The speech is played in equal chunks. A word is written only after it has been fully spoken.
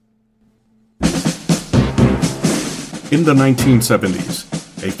In the 1970s,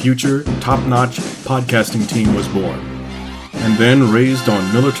 a future, top-notch podcasting team was born, and then raised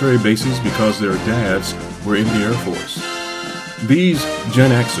on military bases because their dads were in the Air Force. These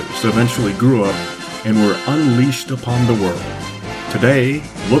Gen Xers eventually grew up and were unleashed upon the world. Today,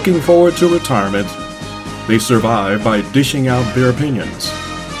 looking forward to retirement, they survive by dishing out their opinions.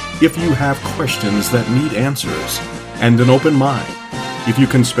 If you have questions that need answers and an open mind, if you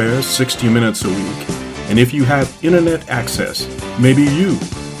can spare 60 minutes a week, and if you have internet access, maybe you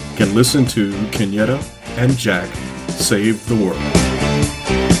can listen to Kenyatta and Jack Save the World.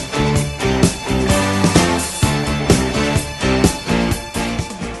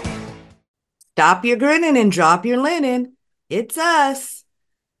 Stop your grinning and drop your linen. It's us.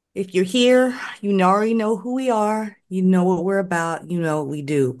 If you're here, you already know who we are. You know what we're about. You know what we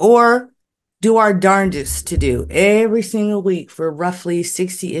do. Or do our darndest to do every single week for roughly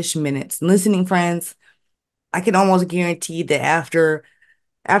 60-ish minutes. Listening friends, I can almost guarantee that after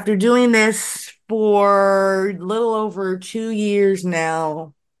doing this for a little over 2 years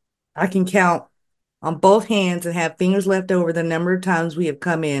now, I can count on both hands and have fingers left over the number of times we have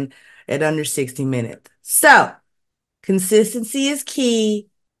come in at under 60 minutes. So, consistency is key.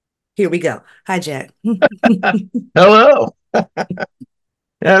 Here we go. Hi, Jack. Hello. I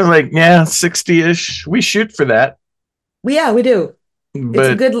was like, 60-ish. We shoot for that. Yeah, we do.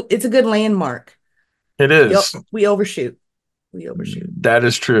 But it's a good landmark. It is. We overshoot. We overshoot. That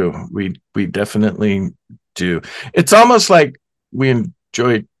is true. We definitely do. It's almost like we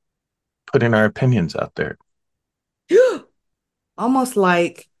enjoy putting our opinions out there. Almost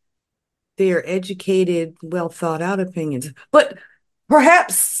like they're educated, well thought out opinions. But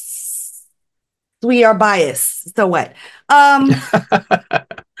perhaps we are biased. So what?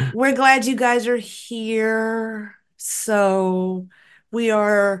 We're glad you guys are here. So we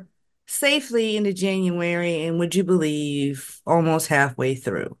are safely into January, and would you believe, almost halfway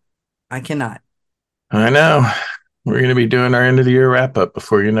through. I cannot. I know. We're going to be doing our end of the year wrap up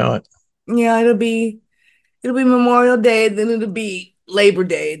before you know it. Yeah, it'll be Memorial Day, then it'll be Labor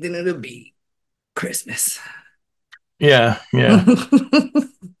Day, then it'll be Christmas. Yeah.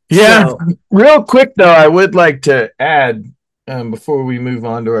 So. Real quick though, I would like to add before we move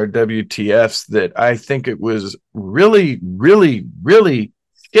on to our WTFs that I think it was really, really, really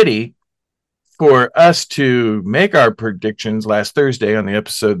shitty for us to make our predictions last Thursday on the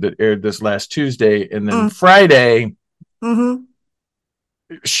episode that aired this last Tuesday, and then Friday,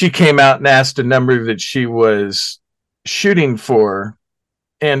 she came out and asked a number that she was shooting for,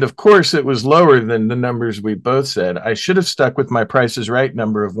 and of course it was lower than the numbers we both said. I should have stuck with my Price is Right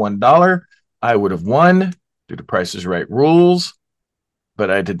number of $1. I would have won due to Price is Right rules,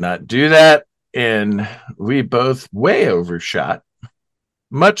 but I did not do that, and we both way overshot,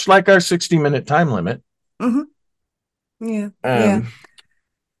 much like our 60-minute time limit. Yeah. I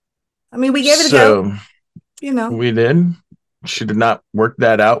mean, we gave it a go. We did. She did not work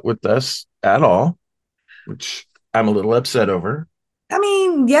that out with us at all, which I'm a little upset over. I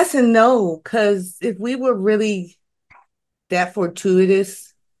mean, yes and no, because if we were really that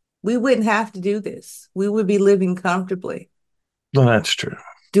fortuitous, we wouldn't have to do this. We would be living comfortably. Well, that's true.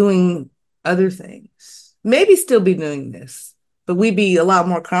 Doing other things. Maybe still be doing this, but we'd be a lot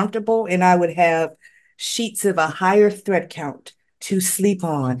more comfortable, and I would have sheets of a higher thread count to sleep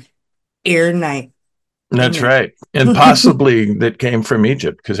on every night. That's right. And possibly that came from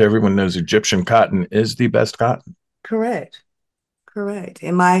Egypt, because everyone knows Egyptian cotton is the best cotton. Correct.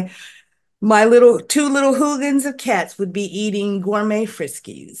 And my two little hooligans of cats would be eating gourmet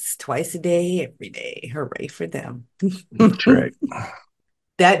Friskies twice a day, every day. Hooray for them. That's right.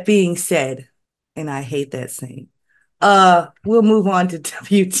 That being said, and I hate that saying, we'll move on to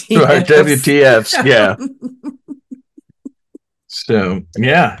WTFs. To our WTFs, yeah. So,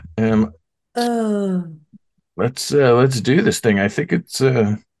 yeah. Let's do this thing. I think it's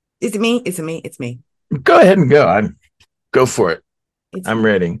Is it me? It's me. Go ahead and go. Go for it. I'm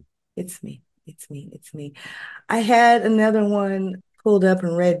ready. It's me. I had another one pulled up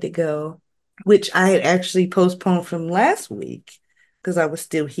and ready to go, which I had actually postponed from last week because I was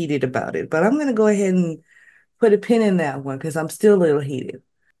still heated about it. But I'm going to go ahead and put a pin in that one because I'm still a little heated.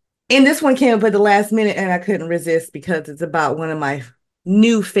 And this one came up at the last minute, and I couldn't resist because it's about one of my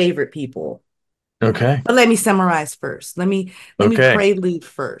new favorite people. Okay. But let me summarize first. Let me prelude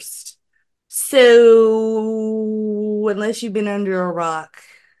first. So, unless you've been under a rock,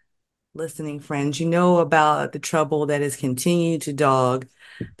 listening friends, you know about the trouble that has continued to dog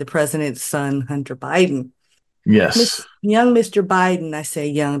the president's son, Hunter Biden. Yes. Young Mr. Biden, I say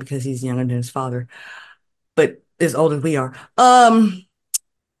young because he's younger than his father, but as old as we are. Young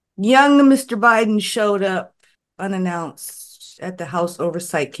Mr. Biden showed up unannounced at the House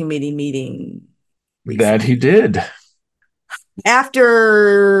Oversight Committee meeting recently. That he did.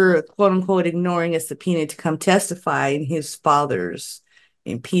 After, quote unquote, ignoring a subpoena to come testify in his father's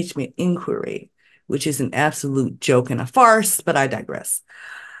impeachment inquiry, which is an absolute joke and a farce, but I digress.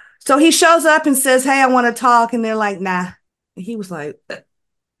 So he shows up and says, hey, I want to talk. And they're like, nah. And he was like,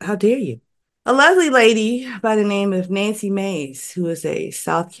 how dare you? A lovely lady by the name of Nancy Mace, who is a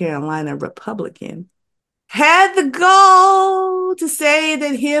South Carolina Republican, had the gall to say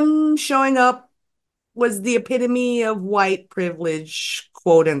that him showing up was the epitome of white privilege,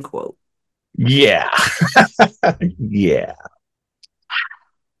 quote unquote. Yeah. Yeah.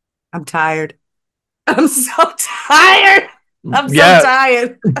 I'm tired. I'm so tired. I'm so Yeah.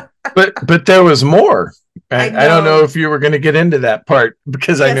 tired. But there was more. I I don't know know. if you were going to get into that part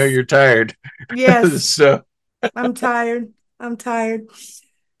because I know Yes. you're tired. Yes. So I'm tired. I'm tired.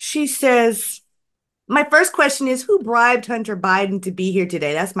 She says, my first question is, who bribed Hunter Biden to be here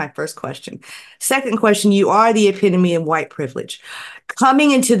today? That's my first question. Second question, you are the epitome of white privilege.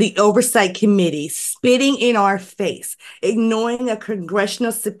 Coming into the oversight committee, spitting in our face, ignoring a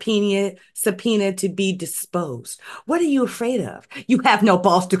congressional subpoena to be disposed. What are you afraid of? You have no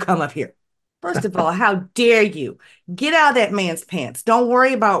balls to come up here. First of all, how dare you? Get out of that man's pants. Don't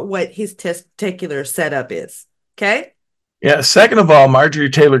worry about what his testicular setup is. Okay? yeah. Second of all, Marjorie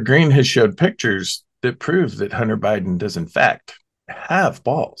Taylor Greene has showed pictures that prove that Hunter Biden does in fact have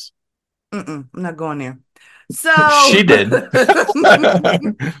balls. I'm not going there. So She did.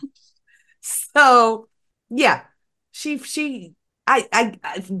 So yeah,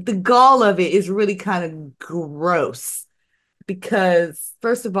 the gall of it is really kind of gross because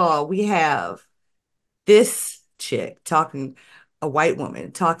first of all, we have this chick talking, a white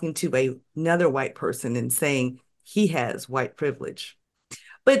woman talking to another white person and saying he has white privilege.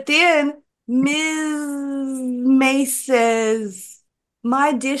 But then Ms. May says,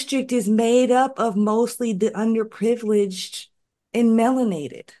 my district is made up of mostly the underprivileged and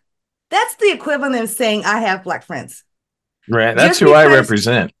melanated. That's the equivalent of saying I have black friends. Right. That's Just who I because,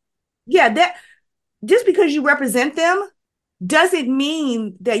 represent. yeah, that just because you represent them doesn't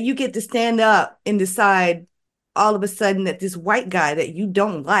mean that you get to stand up and decide all of a sudden that this white guy that you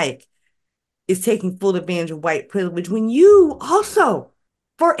don't like is taking full advantage of white privilege when you also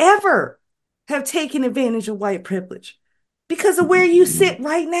forever have taken advantage of white privilege because of where you sit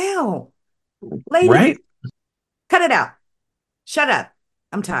right now. Lady, Right. cut it out. Shut up.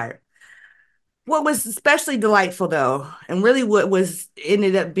 I'm tired. What was especially delightful though, and really what was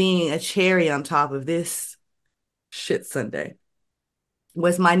ended up being a cherry on top of this shit Sunday,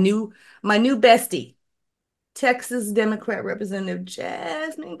 was my new bestie, Texas Democrat Representative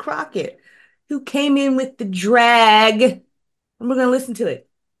Jasmine Crockett, who came in with the drag. And we're gonna listen to it.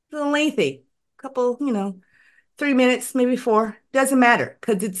 It's a little lengthy. Couple, 3 minutes, maybe 4. Doesn't matter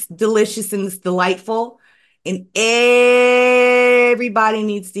because it's delicious and it's delightful. And everybody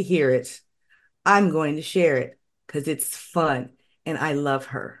needs to hear it. I'm going to share it because it's fun and I love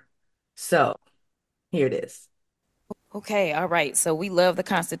her. So here it is. Okay, all right. So we love the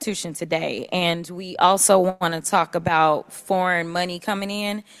Constitution today. And we also want to talk about foreign money coming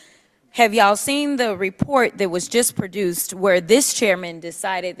in. Have y'all seen the report that was just produced where this chairman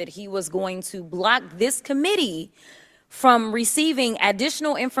decided that he was going to block this committee from receiving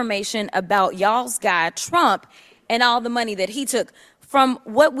additional information about y'all's guy, Trump, and all the money that he took? From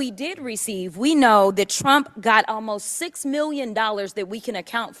what we did receive, we know that Trump got almost $6 million that we can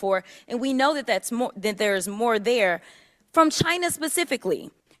account for, and we know that that there's more there from China specifically.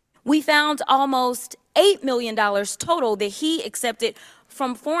 We found almost $8 million total that he accepted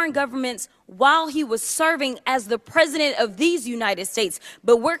from foreign governments while he was serving as the president of these United States.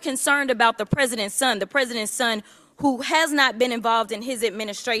 But we're concerned about the president's son who has not been involved in his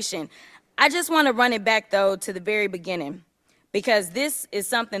administration. I just want to run it back, though, to the very beginning, because this is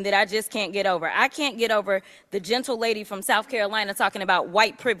something that I just can't get over. I can't get over the gentle lady from South Carolina talking about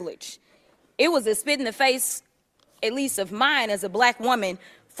white privilege. It was a spit in the face, at least of mine as a black woman,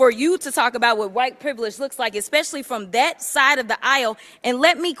 for you to talk about what white privilege looks like, especially from that side of the aisle. And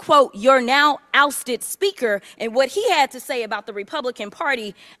let me quote your now ousted speaker and what he had to say about the Republican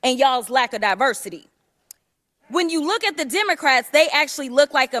Party and y'all's lack of diversity. When you look at the Democrats, they actually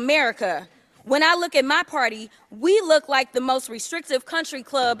look like America. When I look at my party, we look like the most restrictive country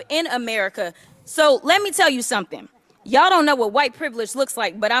club in America. So let me tell you something. Y'all don't know what white privilege looks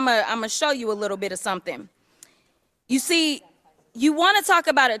like, but I'm gonna show you a little bit of something. You see, you want to talk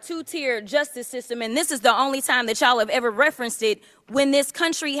about a two-tier justice system, and this is the only time that y'all have ever referenced it, when this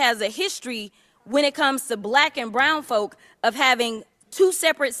country has a history when it comes to black and brown folk of having two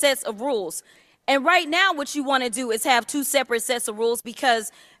separate sets of rules. And right now, what you want to do is have two separate sets of rules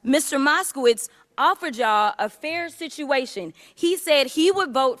because Mr. Moskowitz offered y'all a fair situation. He said he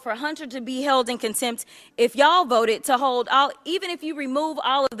would vote for Hunter to be held in contempt if y'all voted to hold all, even if you remove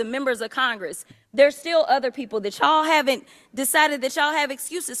all of the members of Congress. There's still other people that y'all haven't decided that y'all have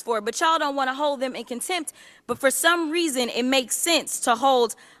excuses for, but y'all don't want to hold them in contempt. But for some reason, it makes sense to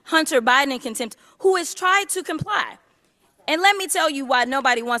hold Hunter Biden in contempt, who has tried to comply. And let me tell you why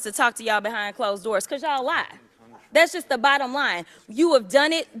nobody wants to talk to y'all behind closed doors, because y'all lie. That's just the bottom line. You have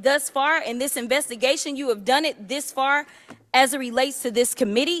done it thus far in this investigation. You have done it this far as it relates to this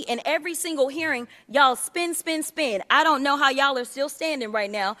committee. In every single hearing, y'all spin, spin, spin. I don't know how y'all are still standing right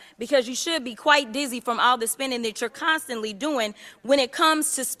now because you should be quite dizzy from all the spinning that you're constantly doing when it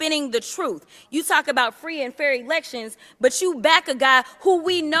comes to spinning the truth. You talk about free and fair elections, but you back a guy who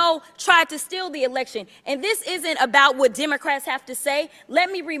we know tried to steal the election. And this isn't about what Democrats have to say.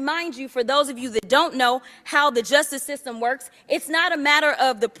 Let me remind you, for those of you that don't know how the justice system works, it's not a matter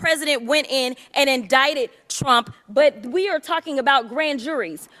of the president went in and indicted Trump, but we are talking about grand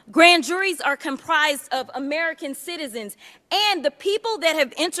juries. Grand juries are comprised of American citizens, and the people that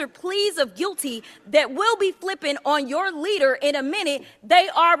have entered pleas of guilty that will be flipping on your leader in a minute, they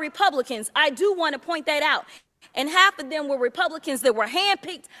are Republicans. I do want to point that out. And half of them were Republicans that were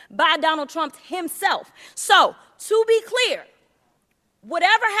handpicked by Donald Trump himself. So, to be clear,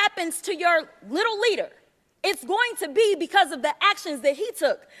 whatever happens to your little leader, it's going to be because of the actions that he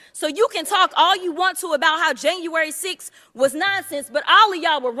took. So you can talk all you want to about how January 6th was nonsense, but all of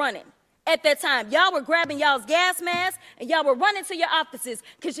y'all were running at that time. Y'all were grabbing y'all's gas masks and y'all were running to your offices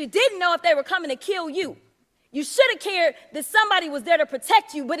because you didn't know if they were coming to kill you. You should have cared that somebody was there to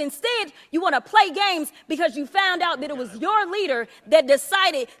protect you, but instead you want to play games because you found out that it was your leader that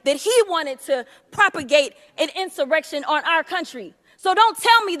decided that he wanted to propagate an insurrection on our country. So don't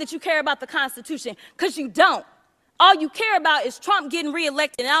tell me that you care about the Constitution, because you don't. All you care about is Trump getting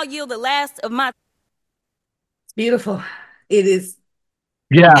reelected, and I'll yield the last of my. It's beautiful. It is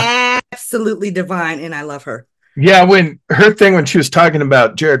absolutely divine, and I love her. Yeah, when she was talking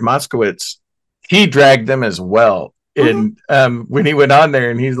about Jared Moskowitz, he dragged them as well. And when he went on there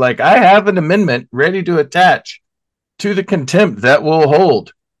and he's like, I have an amendment ready to attach to the contempt that will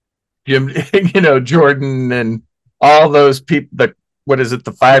hold Jim, Jordan and all those people, the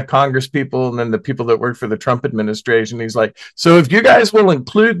 5 Congress people and then the people that work for the Trump administration. He's like, so if you guys will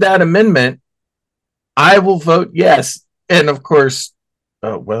include that amendment, I will vote yes. And of course,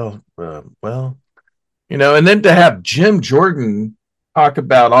 and then to have Jim Jordan talk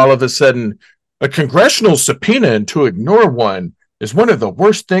about all of a sudden a congressional subpoena and to ignore one is one of the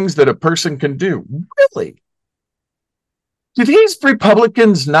worst things that a person can do. Really? Do these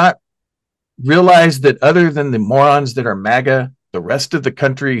Republicans not realize that other than the morons that are MAGA, the rest of the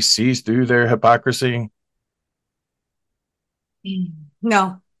country sees through their hypocrisy?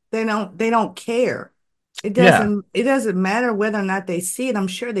 No, they don't care. It doesn't matter whether or not they see it. I'm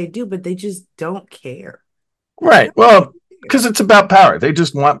sure they do, but they just don't care. Right. Well, because it's about power. They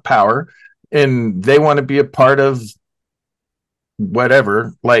just want power and they want to be a part of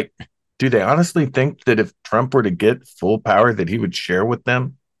whatever. Like, do they honestly think that if Trump were to get full power that he would share with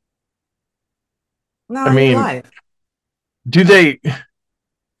them? No, I mean, do they,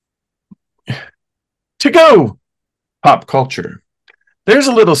 to go pop culture, there's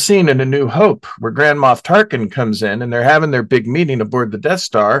a little scene in A New Hope where Grand Moff Tarkin comes in and they're having their big meeting aboard the Death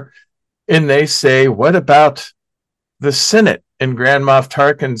Star. And they say, what about the Senate? And Grand Moff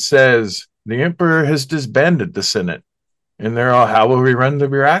Tarkin says, the Emperor has disbanded the Senate. And they're all, how will we run the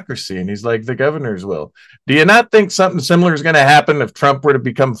bureaucracy? And he's like, the governors will. Do you not think something similar is going to happen if Trump were to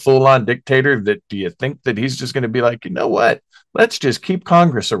become full-on dictator? Do you think that he's just going to be like, you know what? Let's just keep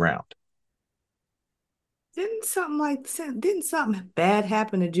Congress around. Didn't something bad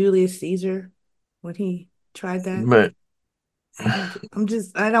happen to Julius Caesar when he tried that? But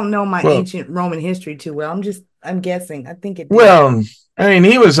I don't know my ancient Roman history too well. I'm guessing. I think it did. Well, I mean,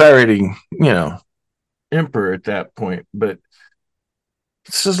 he was already, emperor at that point, but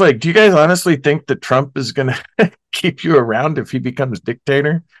it's just like, do you guys honestly think that Trump is going to keep you around if he becomes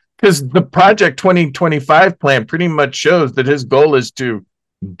dictator? Because the Project 2025 plan pretty much shows that his goal is to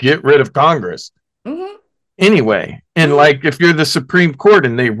get rid of Congress. Anyway, and like if you're the Supreme Court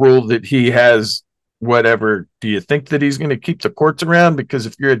and they rule that he has whatever, do you think that he's going to keep the courts around? Because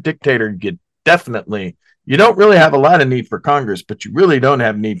if you're a dictator, you don't really have a lot of need for Congress, but you really don't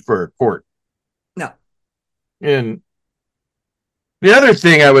have need for a court. No. And the other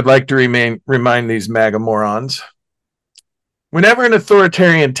thing I would like to remind these MAGA morons, whenever an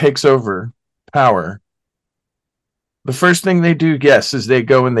authoritarian takes over power, The first thing they do, yes, is they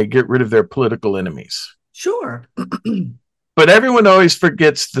go and they get rid of their political enemies. Sure. But everyone always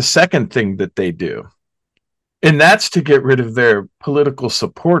forgets the second thing that they do, and that's to get rid of their political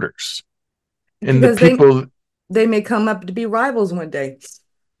supporters. And Because the people, they may come up to be rivals one day.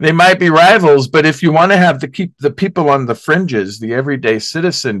 they might be rivals, but if you want to have keep the people on the fringes, the everyday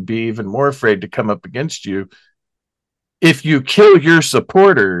citizen, be even more afraid to come up against you, if you kill your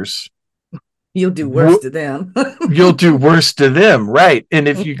supporters, you'll do worse to them. You'll do worse to them, right? And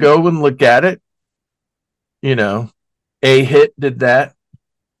if you go and look at it, you know, A-Hit did that.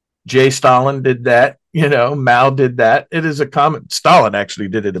 J. Stalin did that. You know, Mao did that. It is a common. Stalin actually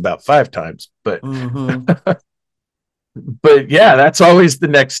did it about 5 times, but but yeah, that's always the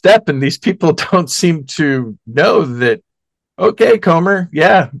next step. And these people don't seem to know that. Okay, Comer,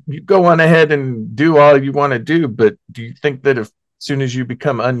 yeah, you go on ahead and do all you want to do, but do you think that if as soon as you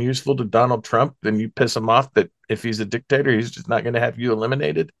become unuseful to Donald Trump, then you piss him off, that if he's a dictator, he's just not going to have you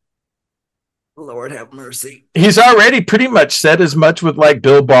eliminated? Lord have mercy. He's already pretty much said as much with like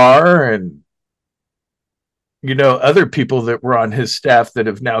Bill Barr and, you know, other people that were on his staff that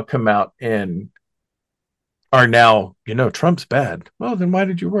have now come out and are now, you know, Trump's bad. Well, then why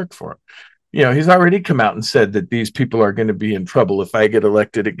did you work for him? You know, he's already come out and said that these people are going to be in trouble if I get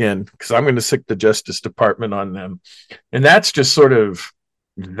elected again, because I'm going to sick the Justice Department on them. And that's just sort of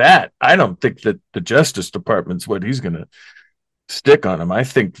that. I don't think that the Justice Department's what he's going to stick on him. I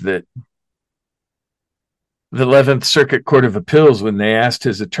think that the 11th Circuit Court of Appeals, when they asked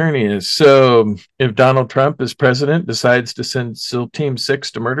his attorney, is, so if Donald Trump as president decides to send SEAL Team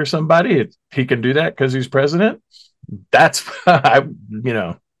 6 to murder somebody, he can do that because he's president? That's, you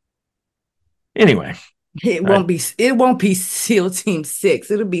know. Anyway, it won't be SEAL Team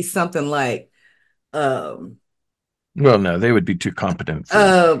 6. It'll be something like well, no, they would be too competent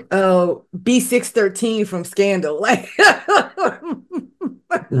for B613 from Scandal. Like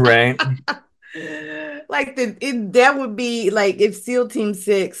right. Like that would be like if SEAL Team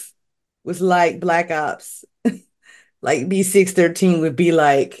 6 was like Black Ops, like B613 would be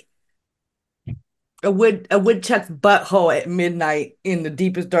like a woodchuck's butthole at midnight in the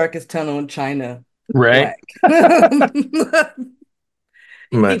deepest, darkest tunnel in China. Right.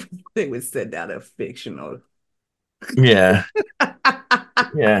 They would send out a fictional. Yeah.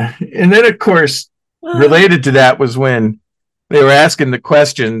 Yeah. And then, of course, related to that was when they were asking the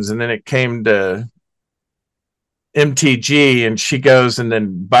questions, and then it came to MTG, and she goes, and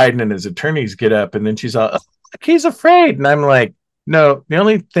then Biden and his attorneys get up, and then she's all, oh, look, he's afraid. And I'm like, no, the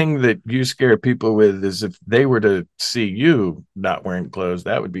only thing that you scare people with is if they were to see you not wearing clothes.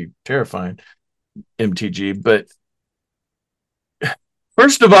 That would be terrifying, MTG. But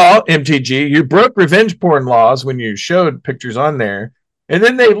first of all, MTG, you broke revenge porn laws when you showed pictures on there. And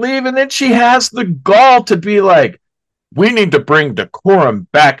then they leave, and then she has the gall to be like, we need to bring decorum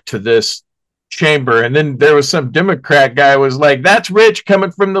back to this chamber. And then there was some Democrat guy was like, that's rich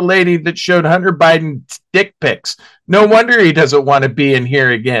coming from the lady that showed Hunter Biden's dick pics. No wonder he doesn't want to be in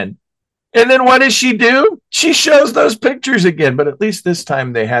here again. And then what does she do? She shows those pictures again. But at least this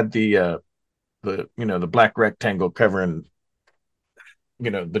time they had the black rectangle covering,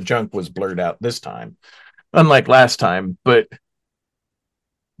 you know, the junk was blurred out this time, unlike last time. But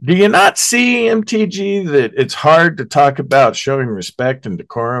do you not see, MTG, that it's hard to talk about showing respect and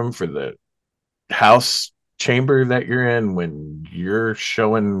decorum for the House chamber that you're in when you're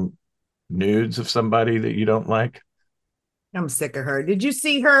showing nudes of somebody that you don't like? I'm sick of her. Did you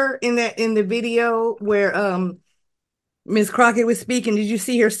see her in the video where Ms. Crockett was speaking? Did you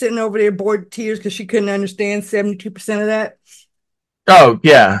see her sitting over there bored tears because she couldn't understand 72% of that? Oh,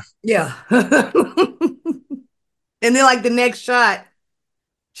 yeah. Yeah. And then like the next shot,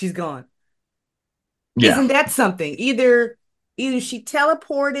 she's gone. Yeah. Isn't that something? Either she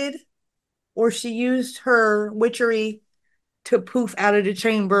teleported or she used her witchery to poof out of the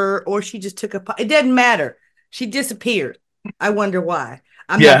chamber, or she just took it doesn't matter. She disappeared. I wonder why.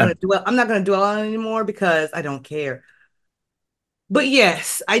 I'm not going to dwell on it anymore because I don't care. But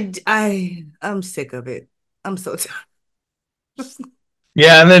yes, I'm sick of it. I'm so tired.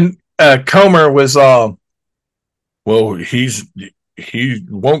 Yeah, and then Comer was all, well, he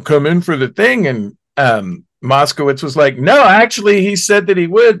won't come in for the thing, and Moskowitz was like, no, actually, he said that he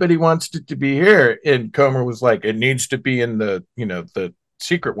would, but he wants it to be here. And Comer was like, it needs to be in the, you know, the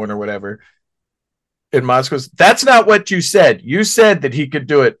secret one or whatever. And Moskowitz, that's not what you said. You said that he could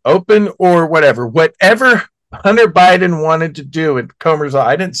do it open or whatever Hunter Biden wanted to do. And Comer's all,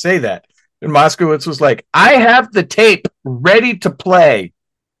 I didn't say that. And Moskowitz was like, I have the tape ready to play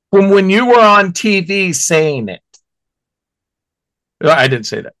from when you were on TV saying it. I didn't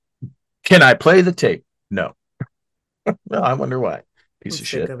say that. Can I play the tape? No. Well, I wonder why. I'm Piece of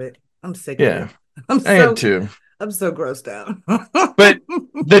sick shit. of it. I'm sick of Yeah, it. I'm I am so too. I'm so grossed out. But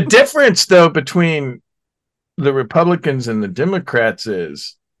the difference, though, between the Republicans and the Democrats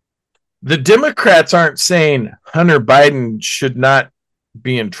is the Democrats aren't saying Hunter Biden should not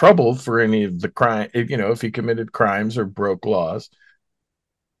be in trouble for any of the crime, if he committed crimes or broke laws.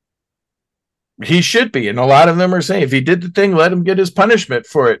 He should be. And a lot of them are saying if he did the thing, let him get his punishment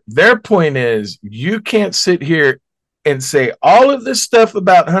for it. Their point is you can't sit here and say all of this stuff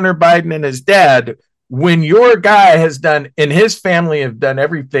about Hunter Biden and his dad when your guy has done and his family have done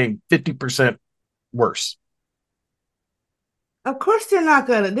everything 50% worse. Of course they're not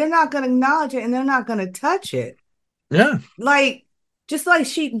gonna acknowledge it, and they're not gonna touch it. Yeah. Like just like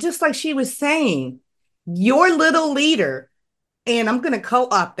she was saying, your little leader, and I'm gonna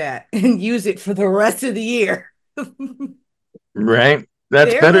co-opt that and use it for the rest of the year. Right.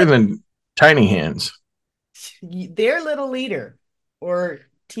 That's Their better little than tiny hands. their little leader, or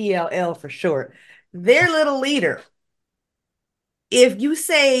TLL for short, their little leader. If you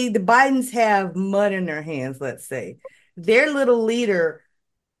say the Bidens have mud in their hands, let's say, their little leader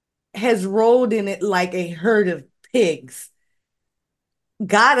has rolled in it like a herd of pigs,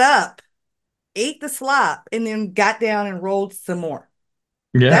 got up, ate the slop, and then got down and rolled some more.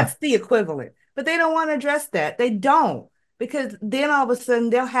 Yeah. That's the equivalent. But they don't want to address that. They don't, because then all of a sudden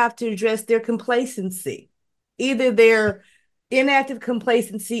they'll have to address their complacency, either their inactive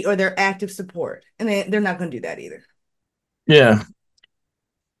complacency or their active support. And they're not going to do that either. Yeah.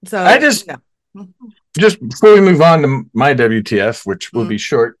 So I just before we move on to my WTF, which will be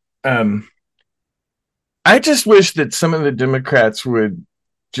short, I just wish that some of the Democrats would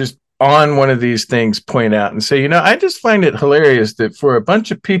just on one of these things point out and say, I just find it hilarious that for a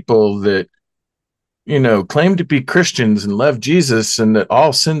bunch of people that, claim to be Christians and love Jesus and that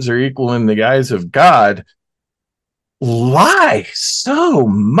all sins are equal in the eyes of God, lie so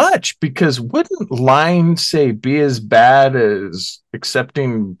much, because wouldn't lying, say, be as bad as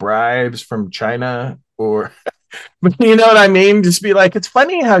accepting bribes from China? Or you know what I mean? Just be like, it's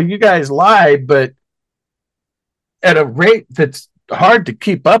funny how you guys lie, but at a rate that's hard to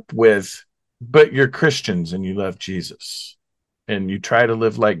keep up with, but you're Christians and you love Jesus and you try to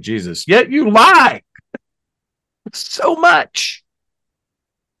live like Jesus, yet you lie so much.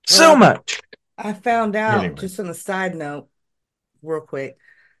 So much. I found out, just on a side note, real quick,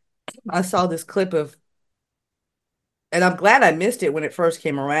 I saw this clip of, and I'm glad I missed it when it first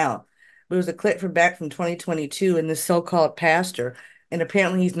came around. But it was a clip from back from 2022, and this so-called pastor, and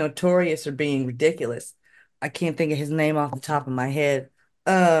apparently he's notorious for being ridiculous. I can't think of his name off the top of my head.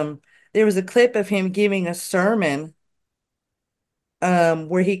 There was a clip of him giving a sermon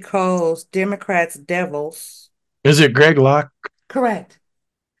where he calls Democrats devils. Is it Greg Locke? Correct.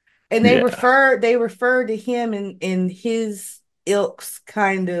 And they refer to him in his ilk's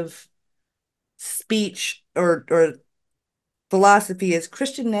kind of speech or philosophy as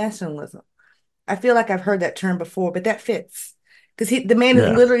Christian nationalism. I feel like I've heard that term before, but that fits. Because the man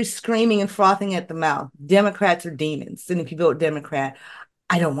is literally screaming and frothing at the mouth. Democrats are demons. And if you vote Democrat,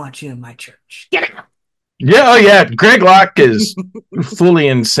 I don't want you in my church. Get out. Yeah, oh yeah. Greg Locke is fully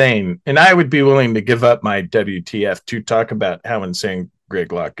insane. And I would be willing to give up my WTF to talk about how insane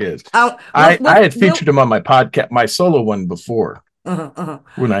Greg Locke is. I had featured him on my podcast, my solo one before,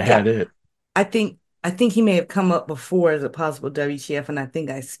 when I had it. I think he may have come up before as a possible WTF, and I think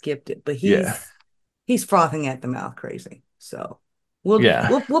I skipped it. But he's frothing at the mouth crazy. So we'll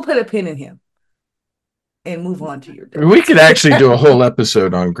put a pin in him and move on to your WTF. We could actually do a whole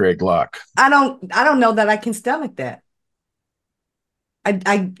episode on Greg Locke. I don't know that I can stomach that.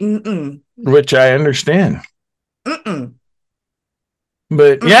 Which I understand.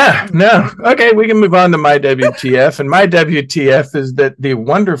 But okay, we can move on to my WTF. And my WTF is that the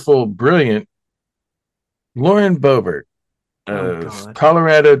wonderful, brilliant Lauren Boebert of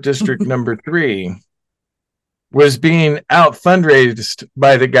Colorado District Number 3 was being out fundraised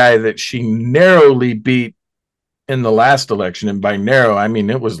by the guy that she narrowly beat in the last election. And by narrow, I mean,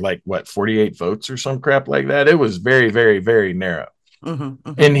 it was like, 48 votes or some crap like that. It was very, very, very narrow.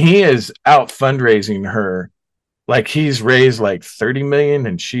 And he is out fundraising her. Like, he's raised like 30 million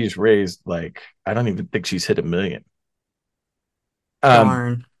and she's raised like, I don't even think she's hit $1 million.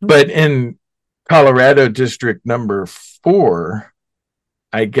 But in Colorado District Number 4,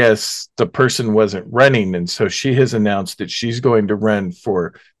 I guess the person wasn't running. And so she has announced that she's going to run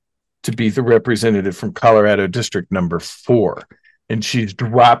to be the representative from Colorado District Number 4. And she's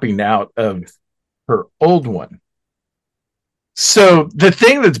dropping out of her old one. So the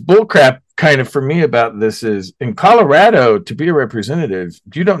thing that's bullcrap kind of for me about this is, in Colorado, to be a representative,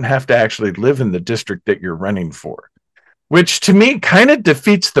 you don't have to actually live in the district that you're running for. which to me kind of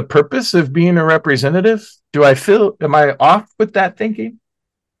defeats the purpose of being a representative. Am I off with that thinking?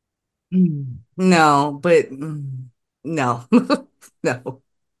 No, but no, no.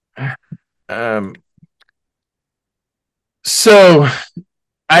 So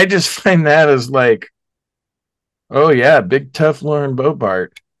I just find that as like, oh yeah, big tough Lauren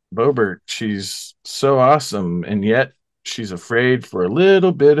Boebert. She's so awesome, and yet she's afraid for a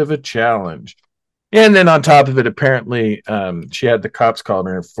little bit of a challenge. And then on top of it, apparently, she had the cops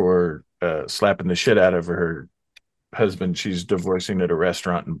calling her for slapping the shit out of her husband she's divorcing at a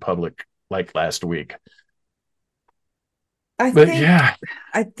restaurant in public like last week. I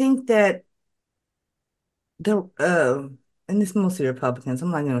think that and it's mostly Republicans.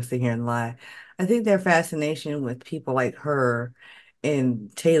 I'm not going to sit here and lie. I think their fascination with people like her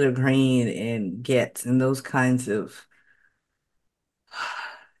and Taylor Greene and Getz and those kinds of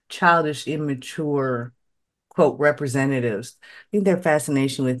childish, immature, quote, representatives. I think their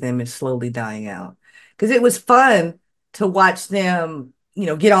fascination with them is slowly dying out. Because it was fun to watch them,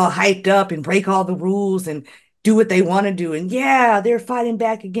 get all hyped up and break all the rules and do what they want to do. And yeah, they're fighting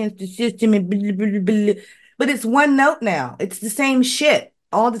back against the system and blah, blah, blah, blah. But it's one note now. It's the same shit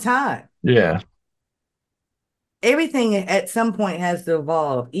all the time. Yeah. Everything at some point has to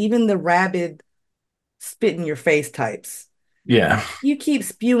evolve, even the rabid spit in your face types. Yeah. You keep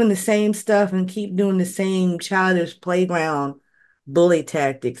spewing the same stuff and keep doing the same childish playground bully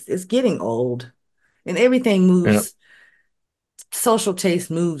tactics. It's getting old. And everything moves. Yep. Social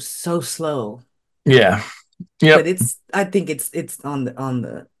taste moves so slow. Yeah. Yep. But I think it's on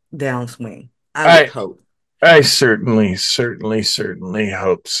the downswing. I would hope. I certainly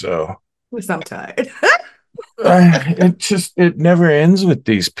hope so. Because I'm tired. It never ends with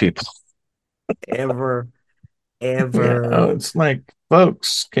these people. Ever. Yeah, it's like,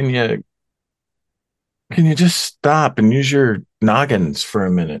 folks, can you just stop and use your noggins for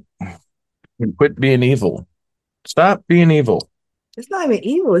a minute and quit being evil? Stop being evil. It's not even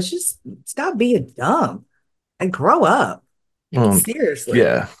evil. It's just stop being dumb and grow up. Seriously.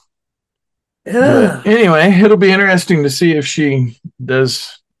 Yeah. But anyway, it'll be interesting to see if she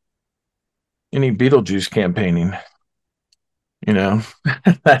does any Beetlejuice campaigning.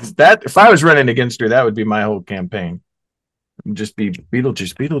 That's that. If I was running against her, that would be my whole campaign. Just be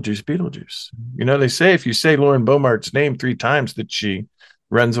Beetlejuice. They say if you say Lauren Boebert's name 3 times, that she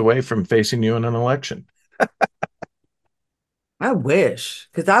runs away from facing you in an election. I wish,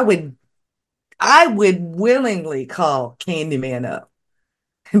 because I would willingly call Candyman up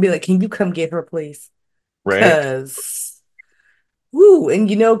and be like, "Can you come get her, please?" Right? Because, woo, and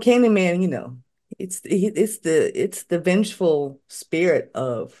Candyman, it's the vengeful spirit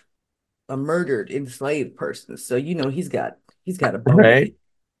of a murdered, enslaved person. So he's got a bone. Right.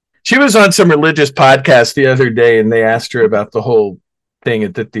 She was on some religious podcast the other day, and they asked her about the whole thing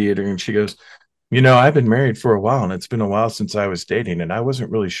at the theater, and she goes, I've been married for a while, and it's been a while since I was dating, and I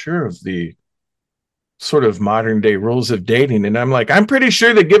wasn't really sure of the sort of modern day rules of dating. And I'm like, I'm pretty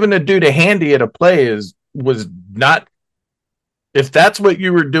sure that giving a dude a handy at a play was not, if that's what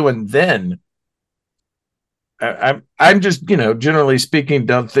you were doing then. I'm just, generally speaking,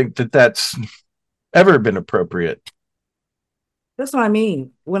 don't think that that's ever been appropriate. That's what I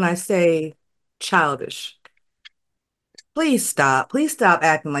mean when I say childish. Please stop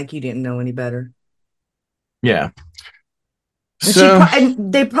acting like you didn't know any better. Yeah.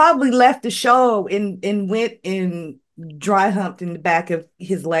 And they probably left the show and went and dry humped in the back of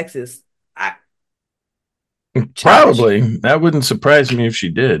his Lexus. Probably. That wouldn't surprise me if she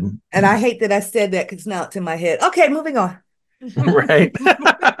did. And I hate that I said that because now it's in my head. Okay, moving on. Right.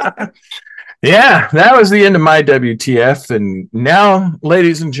 Yeah, that was the end of my WTF. And now,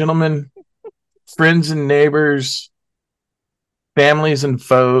 ladies and gentlemen, friends and neighbors, families and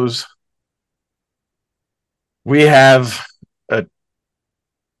foes, we have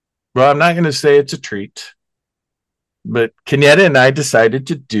I'm not going to say it's a treat, but Kenyatta and I decided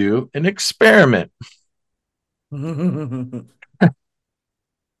to do an experiment. And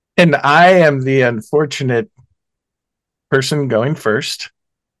I am the unfortunate person going first.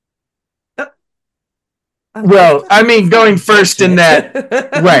 Well, I mean, going first in that,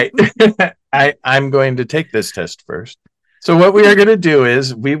 right. I'm going to take this test first. So what we are going to do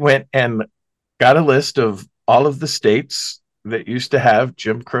is we went and got a list of all of the states that used to have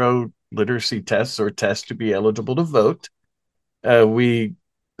Jim Crow literacy tests or tests to be eligible to vote. We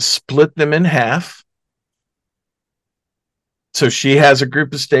split them in half. So she has a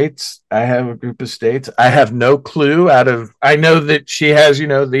group of states. I have a group of states. I have no clue I know that she has,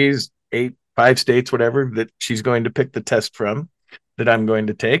 these 5 states, whatever, that she's going to pick the test from that I'm going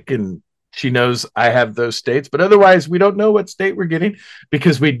to take. And She knows I have those states, but otherwise we don't know what state we're getting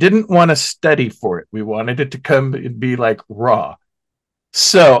because we didn't want to study for it. We wanted it to come and be like raw.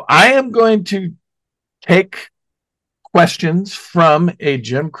 So I am going to take questions from a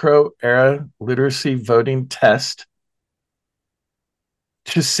Jim Crow era literacy voting test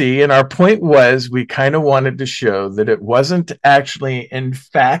to see. And our point was we kind of wanted to show that it wasn't actually, in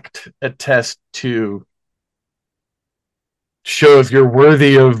fact, a test to show if you're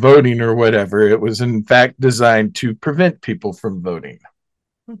worthy of voting or whatever. It was, in fact, designed to prevent people from voting.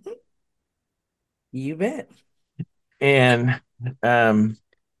 Mm-hmm. You bet. And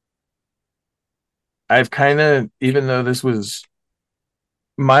I've kind of, even though this was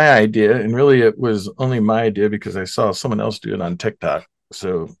my idea, and really it was only my idea because I saw someone else do it on TikTok.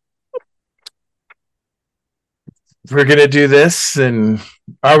 So we're going to do this, and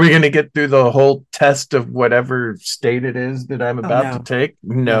are we going to get through the whole test of whatever state it is that I'm about to take?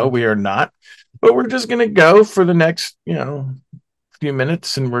 No, we are not. But we're just going to go for the next, few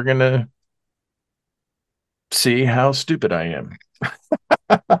minutes, and we're going to see how stupid I am.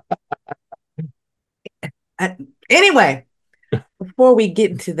 Anyway, before we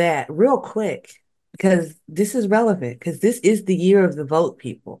get into that, real quick, because this is relevant, because this is the year of the vote,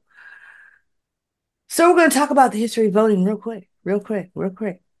 people. So we're going to talk about the history of voting real quick.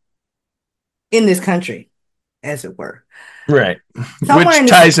 In this country, as it were. Right. Which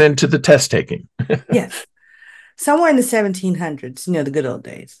ties into the test taking. Yes. Somewhere in the 1700s, the good old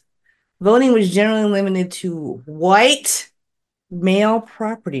days, voting was generally limited to white male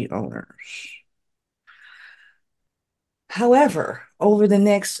property owners. However, over the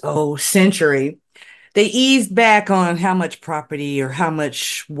next century, they eased back on how much property or how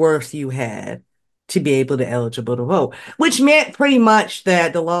much worth you had to be able to eligible to vote, which meant pretty much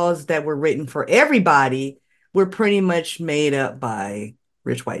that the laws that were written for everybody were pretty much made up by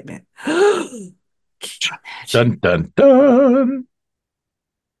rich white men. Can you imagine? Dun, dun, dun.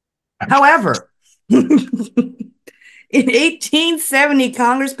 However, in 1870,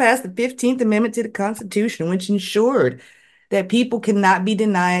 Congress passed the 15th Amendment to the Constitution, which ensured that people cannot be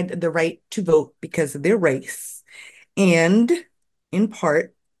denied the right to vote because of their race. And in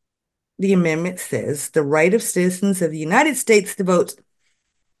part, the amendment says the right of citizens of the United States to vote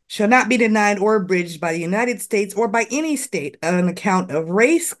shall not be denied or abridged by the United States or by any state on account of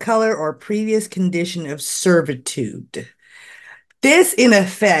race, color, or previous condition of servitude. This, in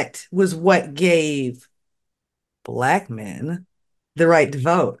effect, was what gave Black men the right to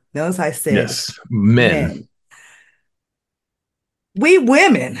vote. Notice I said yes, men. We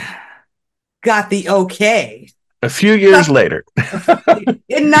women got the okay. A few years later.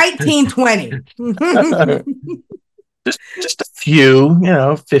 In 1920. just a few,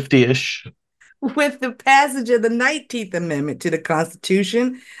 50-ish. With the passage of the 19th Amendment to the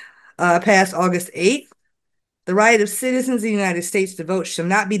Constitution, passed August 8th, the right of citizens of the United States to vote shall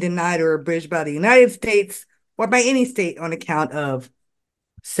not be denied or abridged by the United States or by any state on account of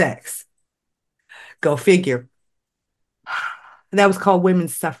sex. Go figure. That was called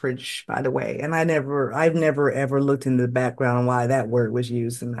women's suffrage, by the way. And I've never ever looked into the background on why that word was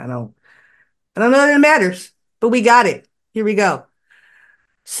used. And I don't know that it matters, but we got it. Here we go.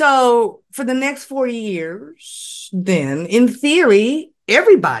 So for the next 40 years, then, in theory,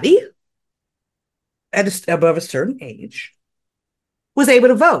 everybody above a certain age was able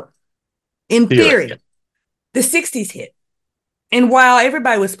to vote. In theory, the 60s hit. And while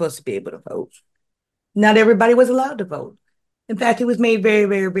everybody was supposed to be able to vote, not everybody was allowed to vote. In fact, it was made very,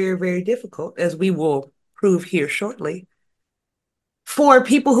 very, very, very difficult, as we will prove here shortly, for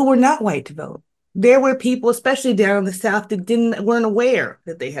people who were not white to vote. There were people, especially down in the South, that weren't aware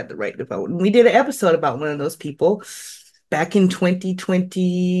that they had the right to vote. And we did an episode about one of those people back in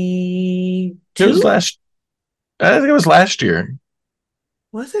 2022. I think it was last year.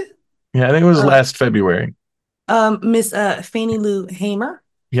 Was it? Yeah, I think it was last February. Miss Fannie Lou Hamer,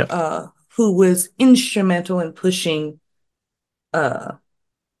 yep. Who was instrumental in pushing the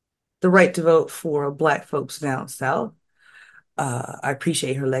right to vote for Black folks down South. I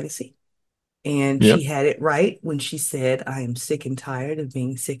appreciate her legacy. And she had it right when she said, I am sick and tired of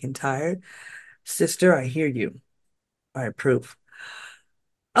being sick and tired. Sister, I hear you. I approve.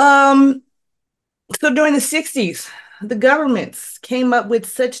 So during the 60s, the governments came up with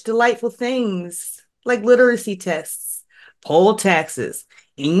such delightful things like literacy tests, poll taxes,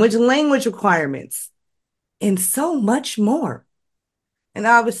 English language requirements, and so much more. And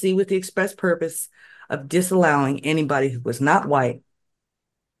obviously with the express purpose of disallowing anybody who was not white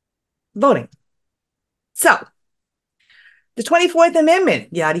voting. So the 24th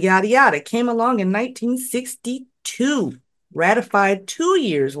Amendment, yada, yada, yada, came along in 1962, ratified 2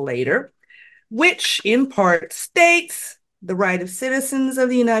 years later which in part states the right of citizens of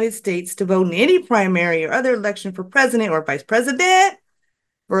the United States to vote in any primary or other election for president or vice president,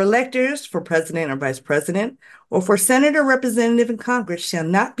 for electors for president or vice president, or for senator, representative in Congress shall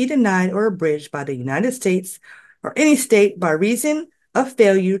not be denied or abridged by the United States or any state by reason of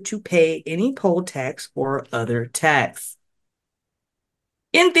failure to pay any poll tax or other tax.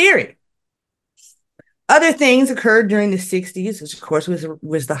 In theory, other things occurred during the 60s, which of course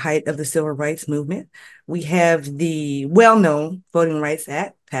was the height of the civil rights movement. We have the well-known Voting Rights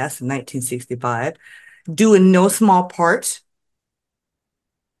Act passed in 1965, due in no small part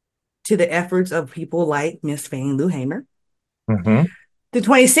to the efforts of people like Miss Fannie Lou Hamer. Mm-hmm. The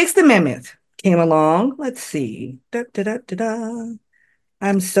 26th Amendment came along. Let's see. Da, da, da, da, da.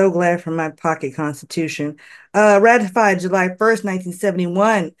 I'm so glad for my pocket constitution. Ratified July 1st,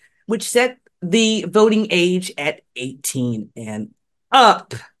 1971, which set the voting age at 18 and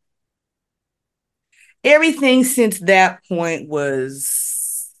up. Everything since that point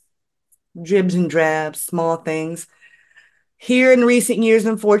was dribs and drabs, small things. Here in recent years,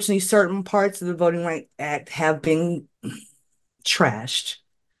 unfortunately, certain parts of the Voting Rights Act have been trashed.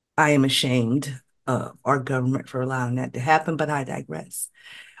 I am ashamed of our government for allowing that to happen, but I digress.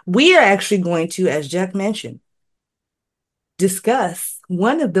 We are actually going to, as Jeff mentioned, discuss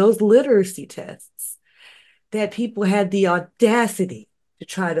one of those literacy tests that people had the audacity to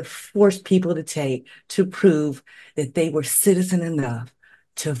try to force people to take to prove that they were citizen enough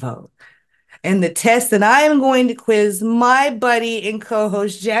to vote. And the test that I am going to quiz my buddy and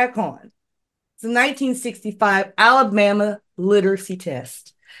co-host Jack on is the 1965 Alabama literacy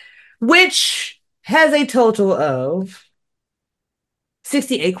test, which has a total of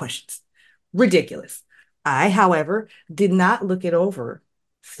 68 questions. Ridiculous. I, however, did not look it over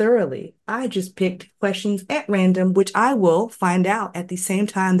thoroughly. I just picked questions at random, which I will find out at the same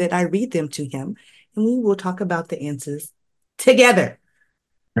time that I read them to him, and we will talk about the answers together.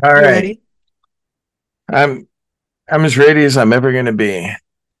 All You right. ready? I'm as ready as I'm ever going to be.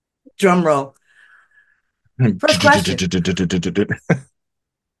 Drum roll. First question.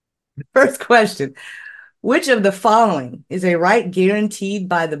 First question. Which of the following is a right guaranteed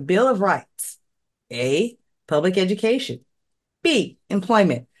by the Bill of Rights? A, public education. B,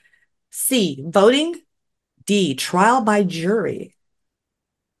 employment. C, voting. D, trial by jury.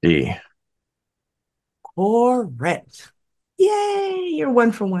 D. Correct. Yay, you're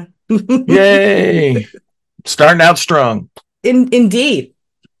 1 for 1. Yay. Starting out strong. Indeed.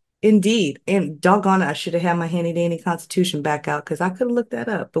 And doggone it, I should have had my handy dandy constitution back out because I could have looked that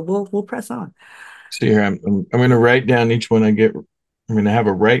up, but we'll press on. See here, I'm going to write down each one I get. I'm going to have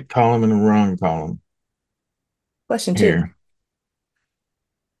a right column and a wrong column. Question 2. Here.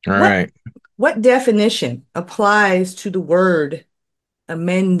 All right. What definition applies to the word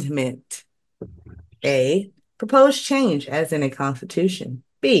amendment? A, proposed change as in a constitution.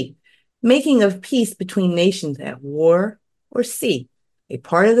 B, making of peace between nations at war. Or C, a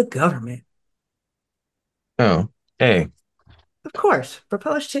part of the government. Oh, A. Of course,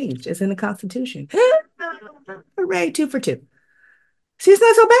 proposed change as in the constitution. Hooray, 2 for 2. See, it's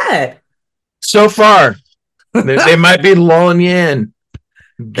not so bad. So far, they might be lulling you in.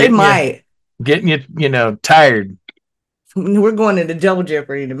 They might. Getting you, tired. We're going into double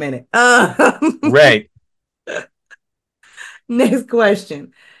jeopardy in a minute. Right. Next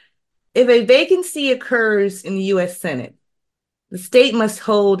question. If a vacancy occurs in the U.S. Senate, the state must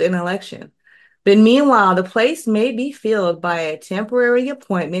hold an election. But meanwhile, the place may be filled by a temporary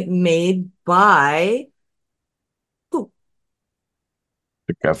appointment made by who?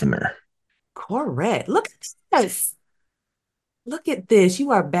 The governor. Correct. Look at this. Look at this.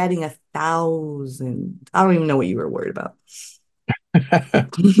 You are batting 1,000. I don't even know what you were worried about.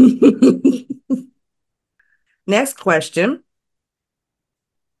 Next question.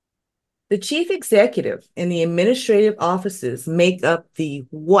 The chief executive and the administrative offices make up the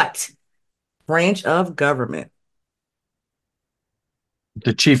what branch of government?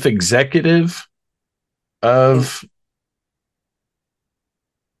 The chief executive of.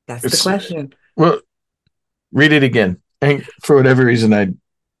 That's the question. Well, read it again. And for whatever reason,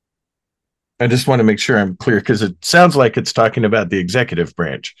 I just want to make sure I'm clear because it sounds like it's talking about the executive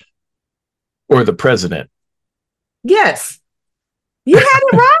branch or the president. Yes. You had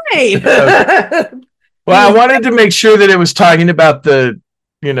it right. Okay. Well, I wanted to make sure that it was talking about the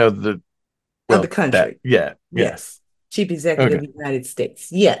of the country. Yes. Chief executive of the United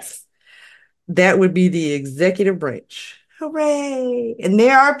States. Yes. That would be the executive branch. Hooray. And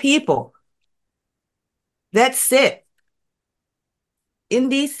there are people that sit in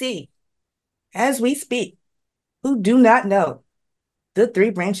DC as we speak who do not know the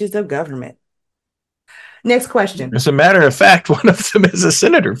 3 branches of government. Next question. As a matter of fact, one of them is a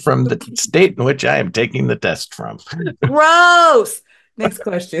senator from the state in which I am taking the test from. Gross. Next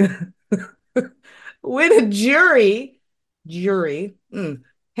question. When a jury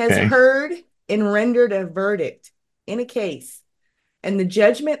has Okay. heard and rendered a verdict in a case, and the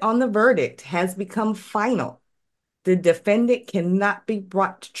judgment on the verdict has become final, the defendant cannot be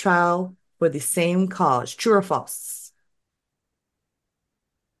brought to trial for the same cause. True or false?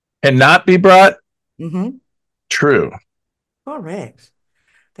 And not be brought? Mm-hmm. True. Correct.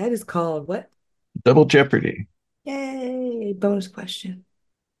 That is called what? Double jeopardy. Yay. Bonus question.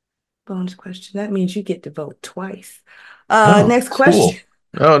 Bonus question. That means you get to vote twice. Oh, Next cool. question.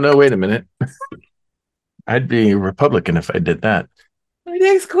 Oh, no, wait a minute. I'd be a Republican if I did that.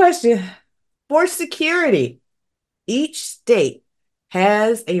 Next question. For security, each state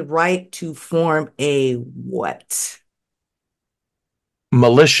has a right to form a what?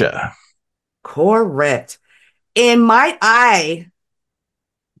 Militia. Correct. And might I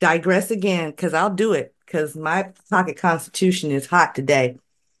digress again, because I'll do it, because my pocket constitution is hot today.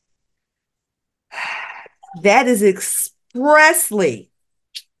 That is expressly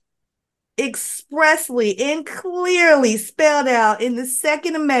and clearly spelled out in the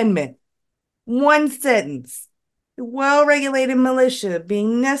Second Amendment. One sentence. The well-regulated militia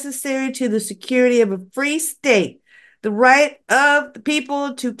being necessary to the security of a free state, the right of the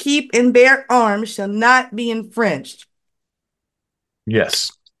people to keep and bear arms shall not be infringed.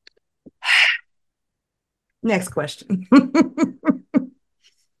 Yes. Next question.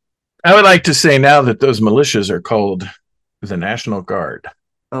 I would like to say now that those militias are called the National Guard.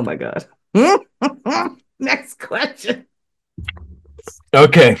 Oh my God. Next question.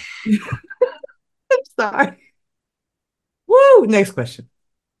 Okay. Sorry. Woo! Next question.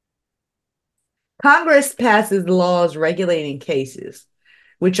 Congress passes laws regulating cases,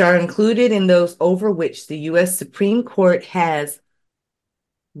 which are included in those over which the U.S. Supreme Court has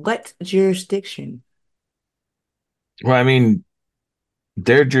what jurisdiction? Well, I mean,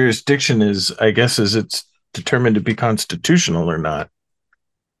 their jurisdiction is, I guess, is it's determined to be constitutional or not,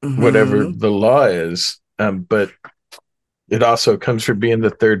 whatever the law is. But it also comes from being the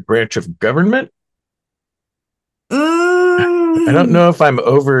third branch of government. I don't know if I'm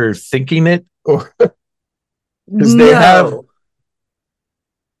overthinking it or because they have.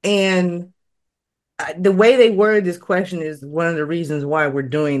 And the way they worded this question is one of the reasons why we're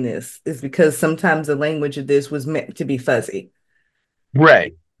doing this is because sometimes the language of this was meant to be fuzzy.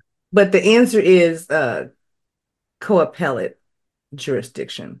 Right. But the answer is co-appellate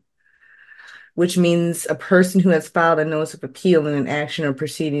jurisdiction, which means a person who has filed a notice of appeal in an action or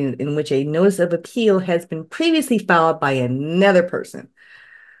proceeding in which a notice of appeal has been previously filed by another person.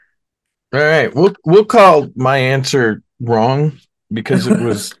 All right. We'll call my answer wrong because it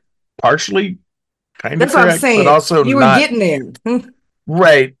was partially kind of That's correct, what I'm saying. but also you not were getting there.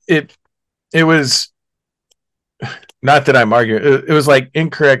 right. It was not that I'm arguing. It was like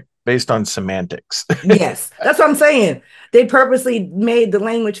incorrect based on semantics. Yes, that's what I'm saying. They purposely made the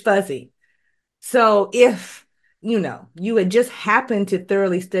language fuzzy. So if you had just happened to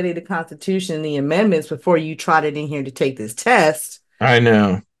thoroughly study the Constitution and the amendments before you trotted in here to take this test, I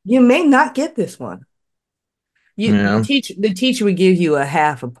know. you may not get this one. Yeah. The teacher would give you a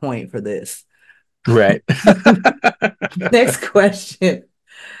half a point for this. Right. Next question.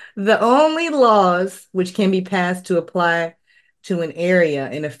 The only laws which can be passed to apply to an area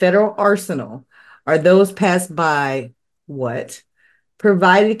in a federal arsenal are those passed by what?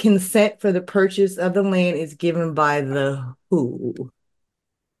 Provided consent for the purchase of the land is given by the who?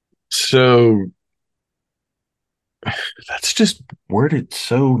 So that's just worded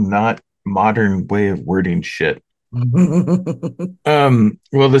so not modern way of wording shit. Well,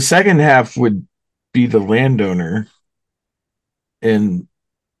 the second half would be the landowner, and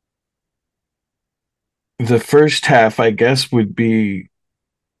the first half, I guess, would be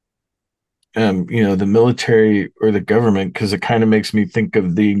the military or the government, because it kind of makes me think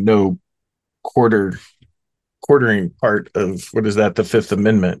of the no quartering part of what is that, the Fifth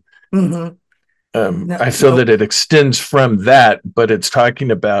Amendment. I feel that it extends from that, but it's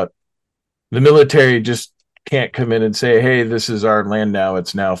talking about the military just can't come in and say, hey, this is our land now.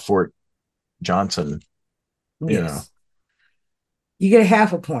 It's now Fort Johnson. Yes. You get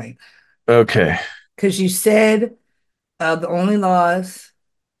half a point. Okay. Because you said the only laws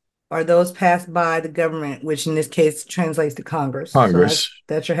are those passed by the government, which in this case translates to Congress. So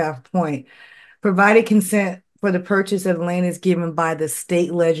that's your half point. Provided consent for the purchase of land is given by the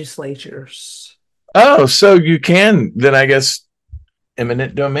state legislatures. Oh, so you can, then I guess,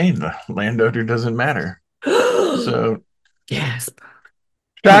 eminent domain. The landowner doesn't matter. So, gasp.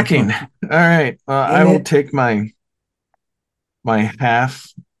 Shocking. All right. I Isn't will it? take my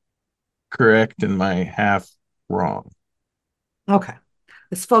half correct and my half wrong. Okay.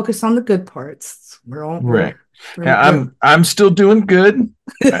 Let's focus on the good parts. Right. We're, Yeah, we're I'm still doing good.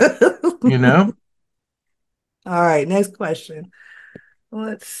 I- you know, All right, next question.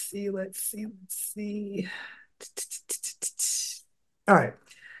 Let's see. All right.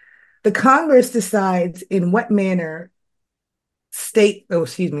 The Congress decides in what manner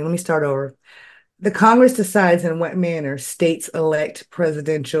let me start over. The Congress decides in what manner states elect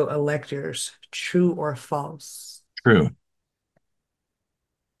presidential electors. True or false? true.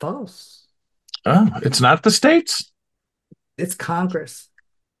 False. Oh, it's not the states? It's Congress.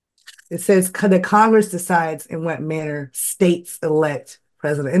 It says the Congress decides in what manner states elect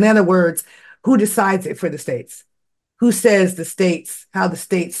president. In other words, who decides it for the states? Who says how the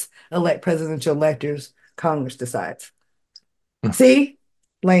states elect presidential electors? Congress decides. See?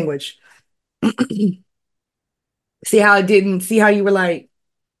 Language. See how you were like,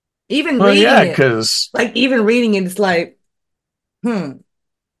 even Well, reading yeah, it, because, it's like, hmm.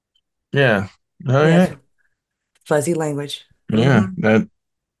 yeah. Oh, Yes, yeah. fuzzy language. Yeah. That's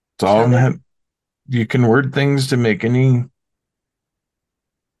all Shall it? that you can word things to make any,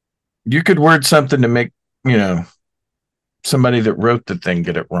 you could word something to make, you know, somebody that wrote the thing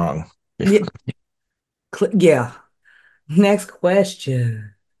get it wrong. Yeah. Yeah. Next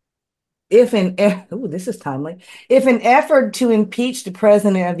question. This is timely. If an effort to impeach the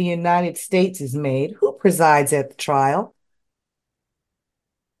president of the United States is made, who presides at the trial?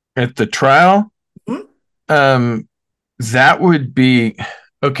 At the trial, Hmm? um, that would be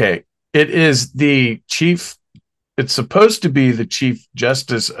okay. It is the chief, it's supposed to be the Chief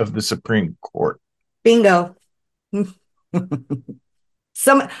Justice of the Supreme Court. Bingo. I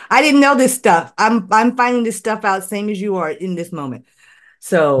didn't know this stuff. I'm finding this stuff out same as you are in this moment.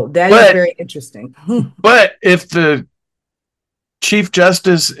 So that is But very interesting. but if the Chief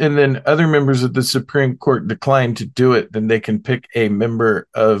Justice and then other members of the Supreme Court decline to do it, then they can pick a member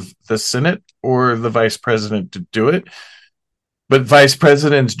of the Senate or the vice president to do it. But vice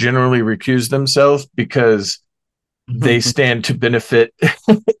presidents generally recuse themselves because they stand to benefit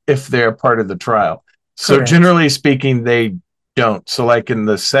if they're a part of the trial. So Correct. generally speaking, they don't. So like in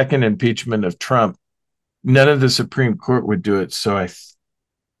the second impeachment of Trump, none of the Supreme Court would do it. So I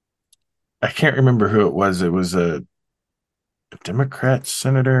can't remember who it was. It was a Democrat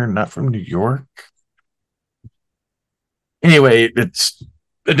senator, not from New York. Anyway, it's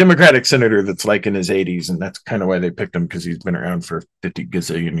a Democratic senator that's like in his 80s, and that's kind of why they picked him because he's been around for 50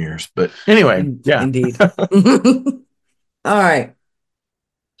 gazillion years. But anyway, yeah. Indeed. All right.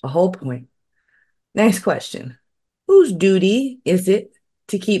 A whole point. Next question. Whose duty is it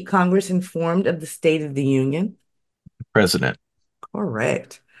to keep Congress informed of the State of the Union? President.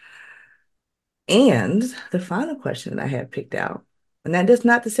 Correct. And the final question that I had picked out, and that does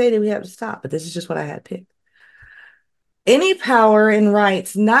not to say that we have to stop, but this is just what I had picked. Any power and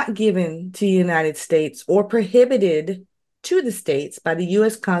rights not given to the United States or prohibited to the states by the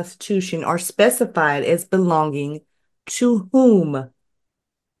U.S. Constitution are specified as belonging to whom?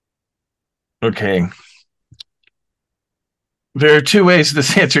 Okay. There are two ways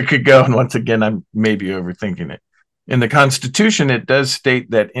this answer could go. And once again, I'm maybe overthinking it. In the Constitution, it does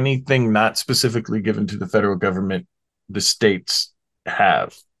state that anything not specifically given to the federal government, the states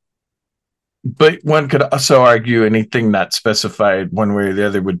have. But one could also argue anything not specified one way or the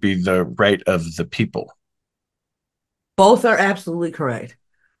other would be the right of the people. Both are absolutely correct.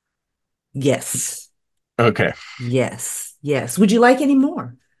 Yes. Okay. Yes. Yes. Would you like any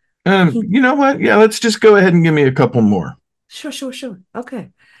more? You know what? Yeah, let's just go ahead and give me a couple more. Sure. Okay.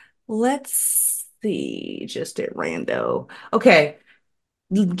 Let's see, just at rando. Okay.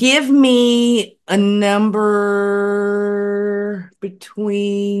 Give me a number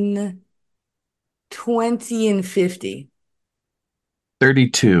between 20 and 50.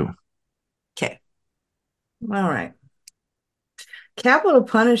 32. Okay. All right. Capital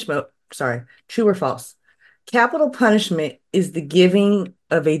punishment, sorry, true or false? Capital punishment is the giving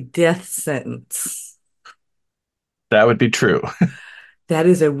of a death sentence. That would be true. That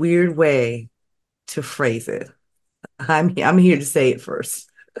is a weird way to phrase it. I'm here to say it first.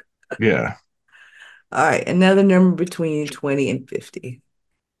 Yeah. All right, another number between 20 and 50.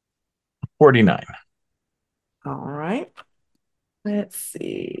 49. All right. Let's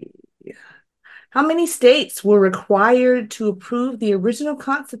see. How many states were required to approve the original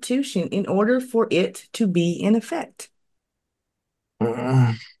Constitution in order for it to be in effect?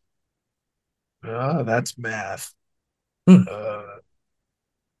 Oh, that's math. Hmm.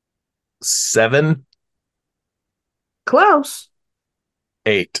 7. Close.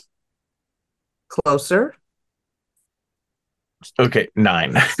 8. Closer. Okay,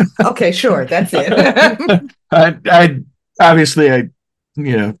 9. Okay, sure. That's it. I obviously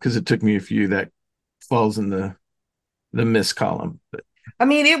because it took me a few, that falls in the miss column. But I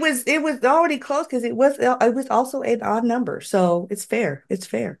mean, it was already close because it was also an odd number. So it's fair. It's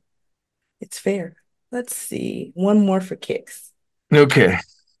fair. It's fair. Let's see. One more for kicks. okay,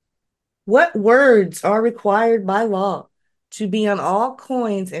 What words are required by law to be on all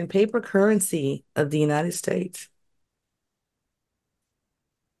coins and paper currency of the United States?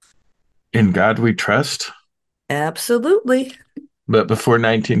 in God we trust. Absolutely. But before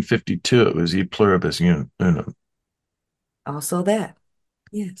 1952, it was e pluribus unum. Also that.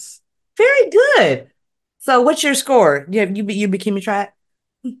 Yes. Very good. So what's your score? You became a track?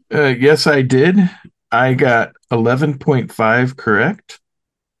 Yes, I did. I got 11.5 correct,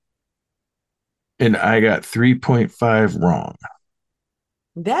 and I got 3.5 wrong.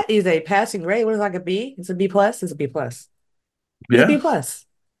 That is a passing grade. What is like a B? It's a B plus. It's a B plus. It's a Yeah, B plus.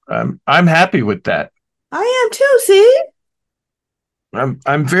 I'm happy with that. I am too. See,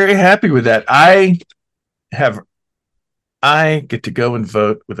 I'm very happy with that. I get to go and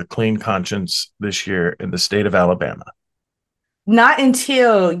vote with a clean conscience this year in the state of Alabama. not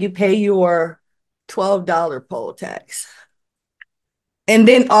until you pay your $12 poll tax, and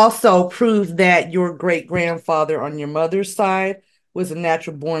then also prove that your great grandfather on your mother's side was a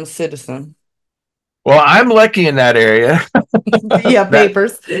natural born citizen. Well, I'm lucky in that area. You have That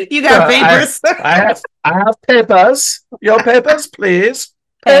papers. You got papers. I have papers. Your papers, please.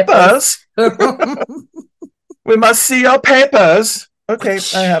 Papers. Papers. We must see your papers. Okay,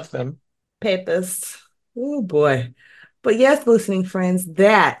 I have them. Papers. Oh boy. But yes, listening friends,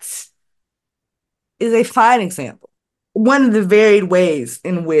 that is a fine example. One of the varied ways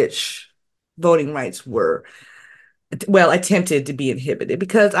in which voting rights were, well, attempted to be inhibited,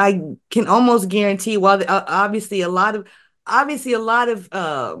 because I can almost guarantee, while obviously a lot of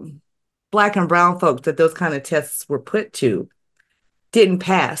black and brown folks that those kind of tests were put to didn't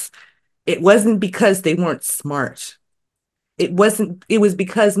pass, it wasn't because they weren't smart. It was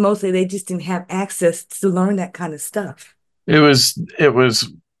because mostly they just didn't have access to learn that kind of stuff. It was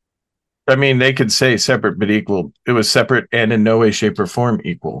I mean, they could say separate but equal. It was separate and in no way, shape, or form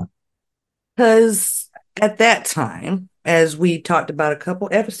equal. Because at that time, as we talked about a couple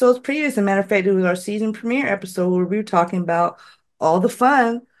episodes previous, as a matter of fact, it was our season premiere episode where we were talking about all the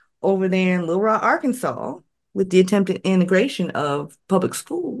fun over there in Little Rock, Arkansas, with the attempted integration of public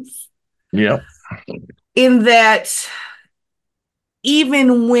schools. Yeah. In that,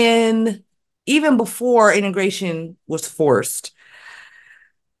 even before integration was forced,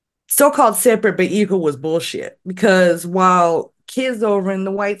 so-called separate but equal was bullshit, because while kids over in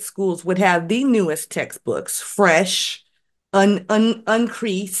the white schools would have the newest textbooks, fresh,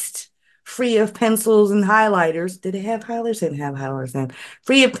 uncreased, free of pencils and highlighters. Did they have highlighters? They didn't have highlighters then.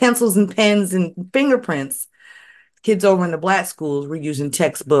 Free of pencils and pens and fingerprints. Kids over in the black schools were using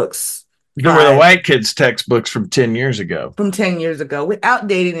textbooks There were the white kids' textbooks from 10 years ago. from 10 years ago with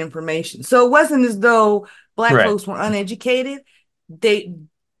outdated information. So it wasn't as though black Right. folks were uneducated.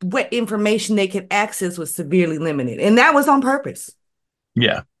 What information they could access was severely limited. And that was on purpose.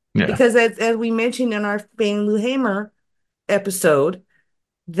 Yeah. Yeah. Because as we mentioned in our Fannie Lou Hamer episode,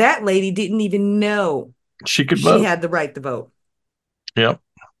 that lady didn't even know She could she vote. had the right to vote. Yep.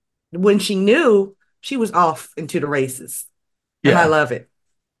 When she knew, she was off into the races. And I Yeah. love it.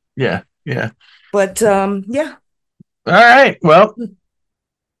 Yeah. Yeah. But yeah. All right. Well,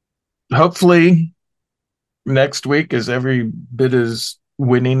 hopefully next week is every bit as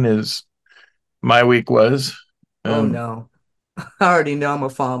winning as my week was. Oh no. I already know I'm gonna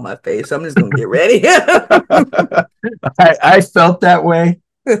fall on my face. So I'm just gonna get ready. I felt that way.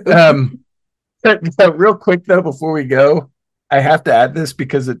 But real quick though, before we go, I have to add this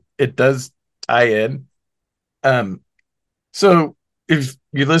because it does tie in. So if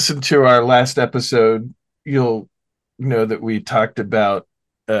you listen to our last episode, you'll know that we talked about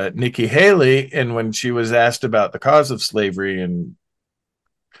Nikki Haley, and when she was asked about the cause of slavery, and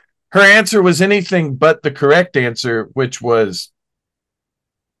her answer was anything but the correct answer, which was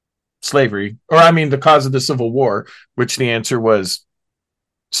slavery, or I mean the cause of the Civil War, which the answer was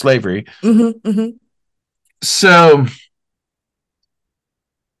slavery. Mm-hmm, mm-hmm. So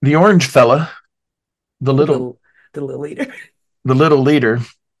the orange fella, the little leader. the little leader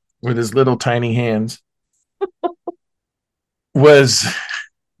with his little tiny hands, was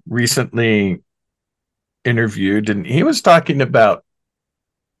recently interviewed, and he was talking about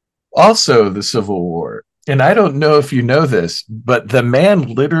also the Civil War. And I don't know if you know this, but the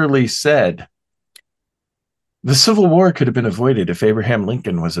man literally said, The Civil War could have been avoided if Abraham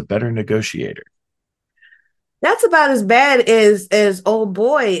Lincoln was a better negotiator. That's about as bad as old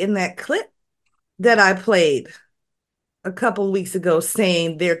boy in that clip that I played a couple of weeks ago,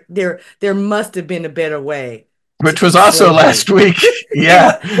 saying there must have been a better way to Which was end also slavery. last week.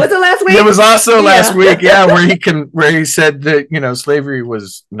 Yeah. Was it last week? It was also last Yeah. week, yeah, where he said that, slavery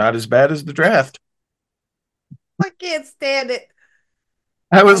was not as bad as the draft. I can't stand it.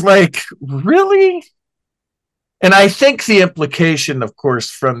 I was like, really? And I think the implication, of course,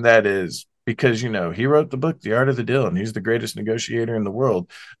 from that is because, he wrote the book, The Art of the Deal, and he's the greatest negotiator in the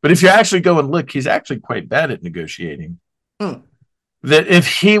world. But if you actually go and look, he's actually quite bad at negotiating. Mm. That if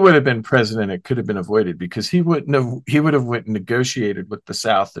he would have been president, it could have been avoided because he would have went and negotiated with the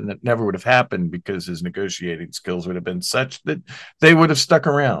South, and it never would have happened because his negotiating skills would have been such that they would have stuck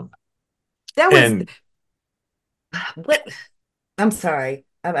around. That was what. I'm sorry.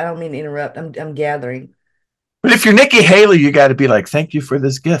 I don't mean to interrupt. I'm gathering. But if you're Nikki Haley, you got to be like, thank you for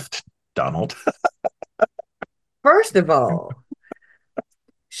this gift, Donald. First of all,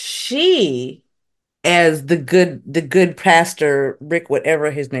 she, as the good pastor Rick,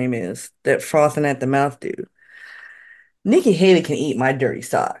 whatever his name is, that frothing at the mouth dude, Nikki Haley can eat my dirty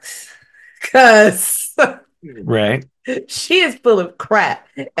socks, cause Right. she is full of crap,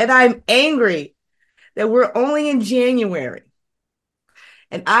 and I'm angry that we're only in January,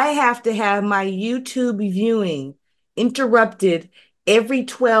 and I have to have my YouTube viewing interrupted every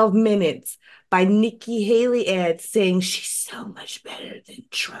 12 minutes by Nikki Haley ads saying she's so much better than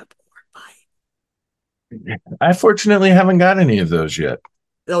Trump or Biden. I fortunately haven't got any of those yet.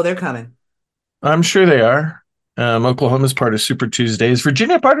 Oh, they're coming. I'm sure they are. Oklahoma's part of Super Tuesday. Is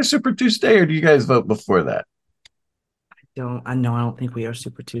Virginia part of Super Tuesday, or do you guys vote before that? I don't think we are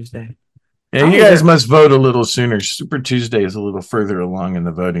Super Tuesday. Yeah, you guys must vote a little sooner. Super Tuesday is a little further along in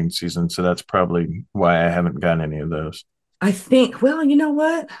the voting season, so that's probably why I haven't gotten any of those. I think, well, you know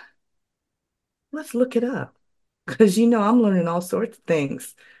what? Let's look it up. Because, I'm learning all sorts of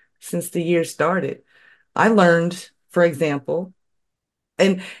things since the year started. I learned, for example,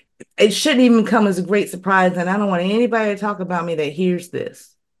 and it shouldn't even come as a great surprise, and I don't want anybody to talk about me that hears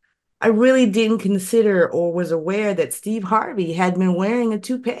this. I really didn't consider or was aware that Steve Harvey had been wearing a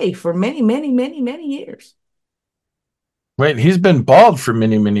toupee for many, many, many, many years. Wait, he's been bald for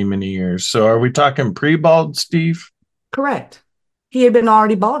many, many, many years. So are we talking pre-bald, Steve? Correct. He had been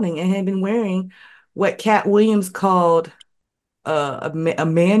already balding and had been wearing what Cat Williams called a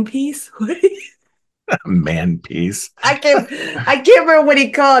man piece. A man piece. I can't remember what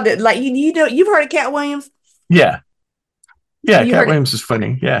he called it. Like you've heard of Cat Williams? Yeah. Yeah, You Cat heard Williams is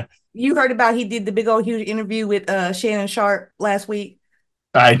funny. Yeah. You heard about he did the big old huge interview with Shannon Sharp last week?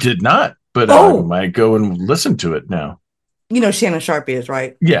 I did not, but I might go and listen to it now. You know Shannon Sharp is,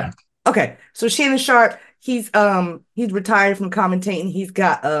 right? Yeah. Okay. So Shannon Sharp, he's retired from commentating. He's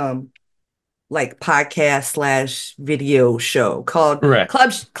got like podcast / video show called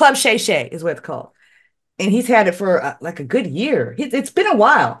Club Shay Shay is what it's called. And he's had it for like a good year. It's been a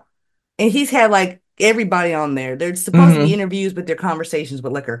while. And he's had like everybody on there. They're supposed to be interviews, but they're conversations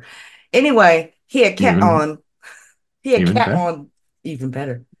with liquor. Anyway, he had Cat on. He had Cat on even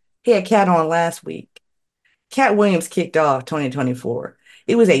better. He had Cat on last week. Cat Williams kicked off 2024.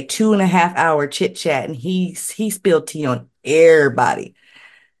 It was a 2.5-hour chit chat, and he spilled tea on everybody.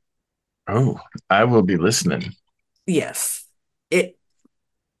 Oh, I will be listening. Yes.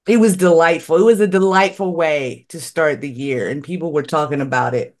 It was delightful. It was a delightful way to start the year, and people were talking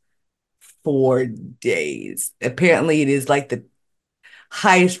about it for days. Apparently, it is like the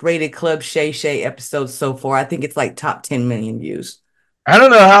highest rated Club Shay Shay episode so far. I think it's like top 10 million views. I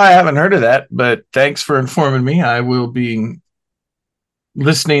don't know how I haven't heard of that, but thanks for informing me. I will be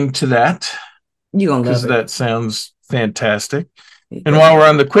listening to that. You're going to love it. Because that sounds fantastic. And while we're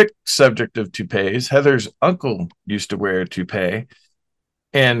on the quick subject of toupees, Heather's uncle used to wear a toupee.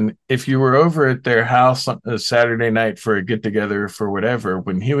 And if you were over at their house on a Saturday night for a get together for whatever,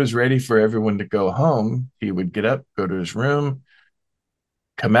 when he was ready for everyone to go home, he would get up, go to his room,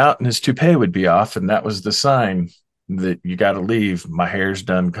 come out, and his toupee would be off. And that was the sign that you got to leave. My hair's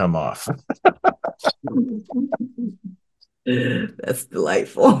done come off. That's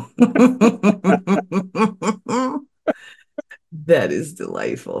delightful. That is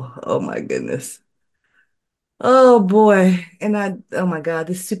delightful. Oh my goodness. Oh boy. And oh my God,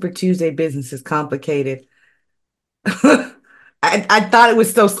 this Super Tuesday business is complicated. I thought it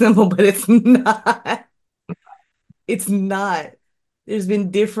was so simple, but it's not. It's not. There's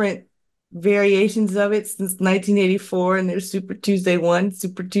been different variations of it since 1984, and there's Super Tuesday 1,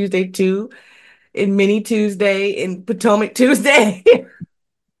 Super Tuesday 2, and Mini Tuesday, and Potomac Tuesday.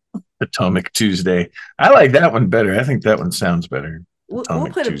 Atomic Tuesday. I like that one better. I think that one sounds better.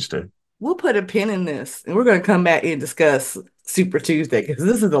 Atomic Tuesday. We'll put a pin in this, and we're going to come back and discuss Super Tuesday because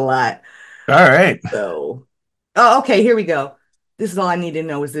this is a lot. All right. So, okay, here we go. This is all I need to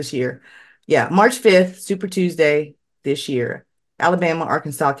know is this year. Yeah, March 5th, Super Tuesday this year. Alabama,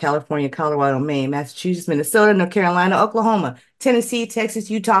 Arkansas, California, Colorado, Maine, Massachusetts, Minnesota, North Carolina, Oklahoma, Tennessee, Texas,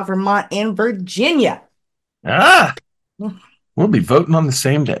 Utah, Vermont, and Virginia. We'll be voting on the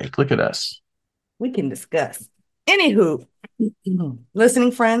same day. Look at us. We can discuss. Anywho,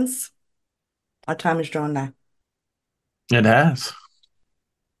 listening friends, our time is drawn nigh. It has.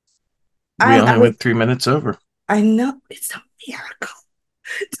 We only went 3 minutes over. I know. It's a miracle.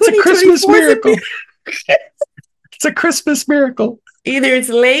 It's a Christmas miracle. It's a Christmas miracle. Either it's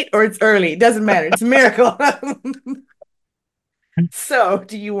late or it's early. It doesn't matter. It's a miracle. So,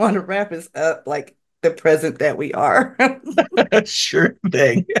 do you want to wrap us up like the present that we are? Sure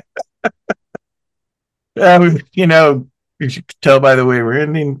thing. You know, you should tell by the way we're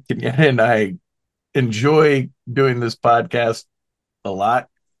ending, and I enjoy doing this podcast a lot.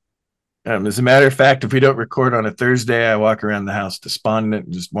 As a matter of fact, if we don't record on a Thursday, I walk around the house despondent,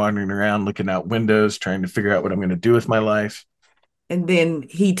 just wandering around, looking out windows, trying to figure out what I'm going to do with my life. And then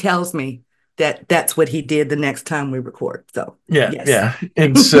he tells me that that's what he did the next time we record. So yeah, yes. Yeah.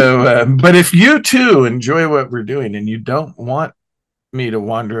 And so, but if you too enjoy what we're doing and you don't want me to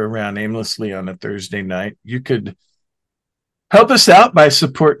wander around aimlessly on a Thursday night, you could help us out by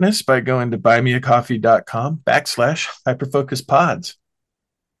supporting us by going to buymeacoffee.com/hyperfocuspods.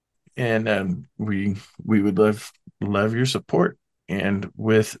 And we would love your support. And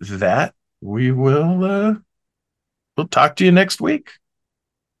with that, we'll talk to you next week.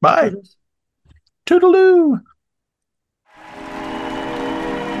 Bye. Toodaloo.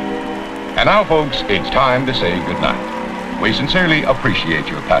 And now, folks, it's time to say goodnight. We sincerely appreciate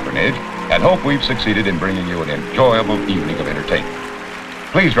your patronage and hope we've succeeded in bringing you an enjoyable evening of entertainment.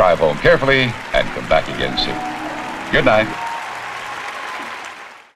 Please drive home carefully and come back again soon. Good night.